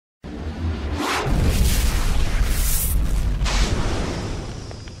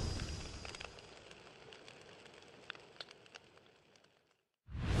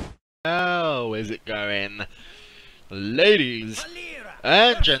is it going? Ladies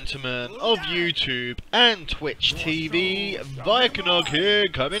and gentlemen of YouTube and Twitch TV, VIKANUG here,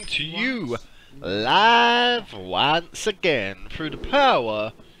 coming to you live once again through the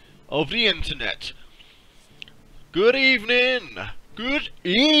power of the internet. Good evening! Good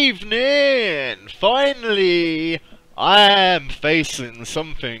evening! Finally, I am facing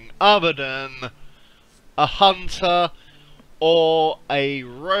something other than a hunter or a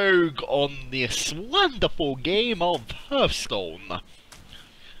rogue on this wonderful game of Hearthstone.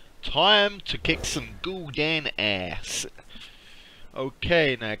 Time to kick some Gul'dan ass.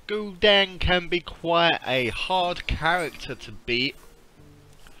 Okay, now Gul'dan can be quite a hard character to beat,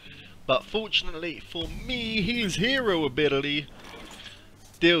 but fortunately for me, his hero ability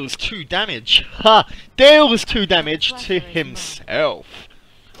deals 2 damage. Ha! Deals 2 damage to himself.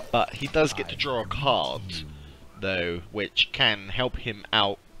 But he does get to draw a card, though, which can help him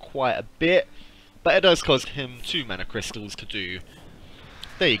out quite a bit. But it does cost him 2 mana crystals to do.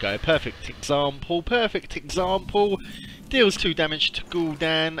 There you go, perfect example, perfect example. Deals 2 damage to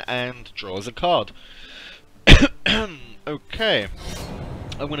Gul'dan and draws a card. Okay.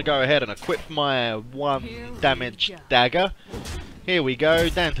 I'm going to go ahead and equip my 1 damage dagger. Here we go,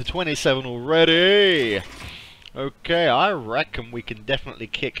 down to 27 already. Okay, I reckon we can definitely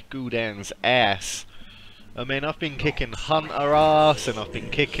kick Gul'dan's ass. I mean, I've been kicking Hunter ass, and I've been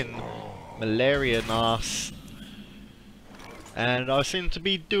kicking Malarian ass. And I seem to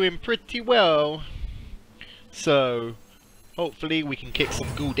be doing pretty well. So, hopefully we can kick some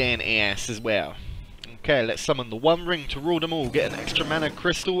Gul'dan ass as well. Okay, let's summon the One Ring to rule them all, get an extra mana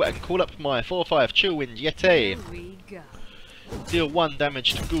crystal, and call up my 4/5 Chillwind Yeti. Deal 1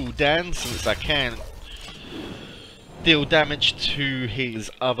 damage to Gul'dan, since I can deal damage to his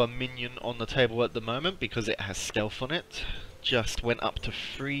other minion on the table at the moment, because it has stealth on it. Just went up to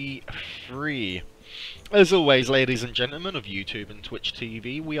 3/3. As always, ladies and gentlemen of YouTube and Twitch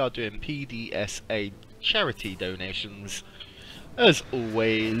TV, we are doing PDSA charity donations. As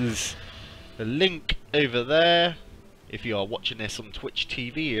always, the link over there, if you are watching this on Twitch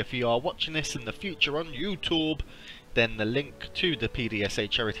TV, if you are watching this in the future on YouTube, then the link to the PDSA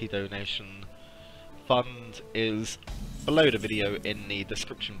charity donation fund is below the video in the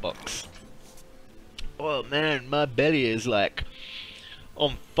description box. Oh man, my belly is like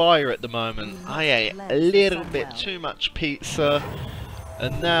on fire at the moment. I ate a little bit too much pizza,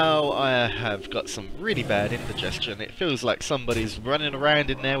 and now I have got some really bad indigestion. It feels like somebody's running around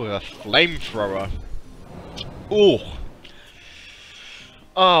in there with a flamethrower. Oh!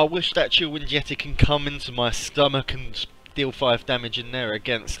 Oh, I wish that Chillwind Yeti can come into my stomach and deal 5 damage in there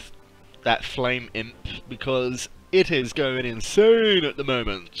against that flame imp, because it is going insane at the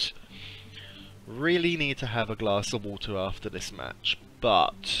moment. Really need to have a glass of water after this match,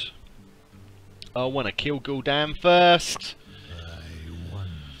 but I want to kill Gul'dan first.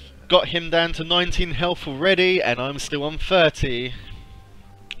 Got him down to 19 health already, and I'm still on 30.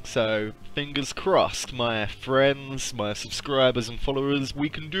 So, fingers crossed, my friends, my subscribers and followers, we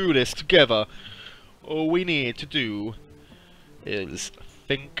can do this together. All we need to do is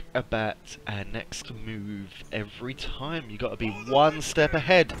think about our next move every time. You gotta be 1 step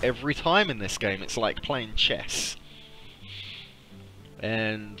ahead every time in this game. It's like playing chess.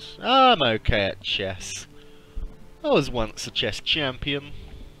 And I'm okay at chess. I was once a chess champion,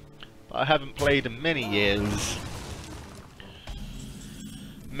 but I haven't played in many years.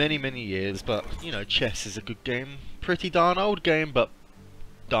 Many years, but you know, chess is a good game. Pretty darn old game, but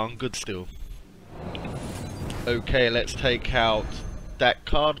darn good still. Okay, let's take out that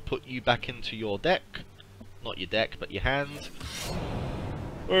card, put you back into your deck. Not your deck, but your hand.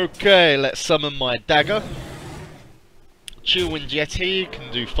 Okay, let's summon my dagger. Chillwind Yeti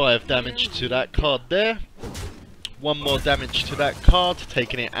can do 5 damage to that card there. 1 more damage to that card,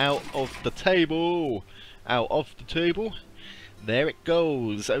 taking it out of the table. Out of the table. There it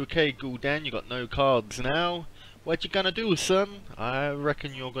goes. Okay, Gul'dan, you got no cards now. What you gonna do, son? I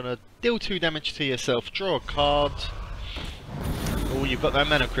reckon you're gonna deal 2 damage to yourself, draw a card. Oh, you've got no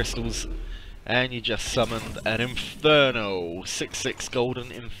mana crystals. And you just summoned an Inferno. 6/6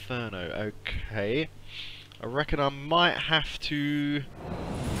 golden Inferno. Okay. I reckon I might have to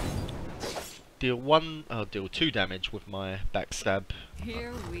deal 2 damage with my backstab.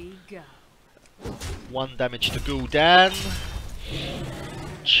 Here we go. 1 damage to Gul'dan.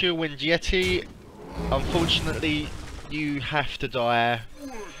 Chillwind Yeti, unfortunately you have to die,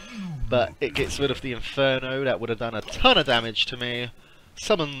 but it gets rid of the Inferno. That would have done a ton of damage to me.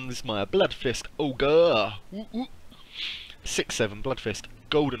 Summons my Bloodfist Ogre. 6/7 Bloodfist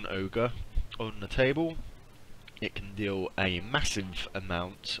Golden Ogre on the table. It can deal a massive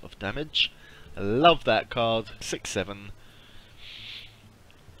amount of damage. I love that card. 6/7.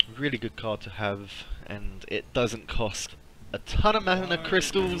 Really good card to have, and it doesn't cost a ton of mana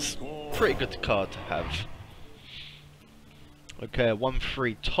crystals. Pretty good card to have. Okay, a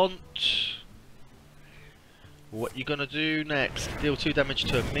 1/3 taunt. What you gonna do next? Deal 2 damage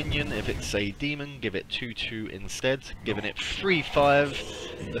to a minion. If it's a demon, give it 2/2 instead, giving it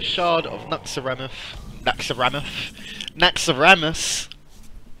 3/5. The Shard of Naxxramas.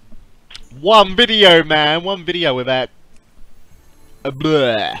 One video, man. One video without a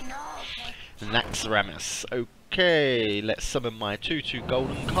blur. Naxxramas. Okay, let's summon my 2/2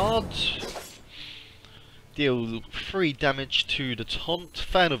 golden card. Deal 3 damage to the taunt.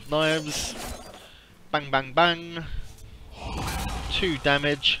 Fan of Knives. Bang, bang, bang. 2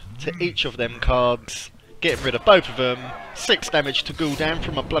 damage to each of them cards. Getting rid of both of them. 6 damage to Gul'dan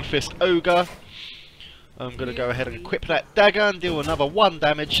from a Bloodfist Ogre. I'm going to go ahead and equip that dagger and deal another 1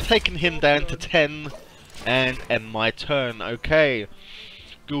 damage, taking him down to 10. And end my turn. Okay.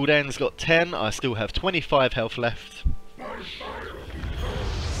 Gul'dan's got 10. I still have 25 health left.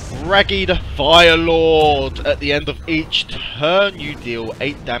 Raggy the Fire Lord. At the end of each turn, you deal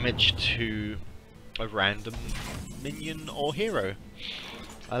 8 damage to a random minion or hero.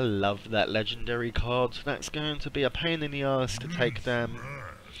 I love that legendary card. That's going to be a pain in the ass to take them,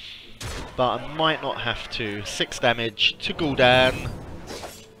 but I might not have to. 6 damage to Gul'dan,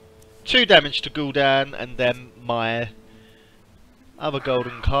 2 damage to Gul'dan, and then my other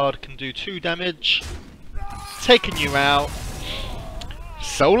golden card can do 2 damage, taking you out.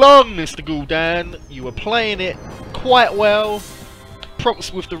 So long, Mr. Gul'dan. You were playing it quite well.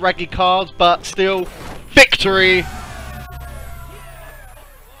 Props with the raggy card, but still, victory!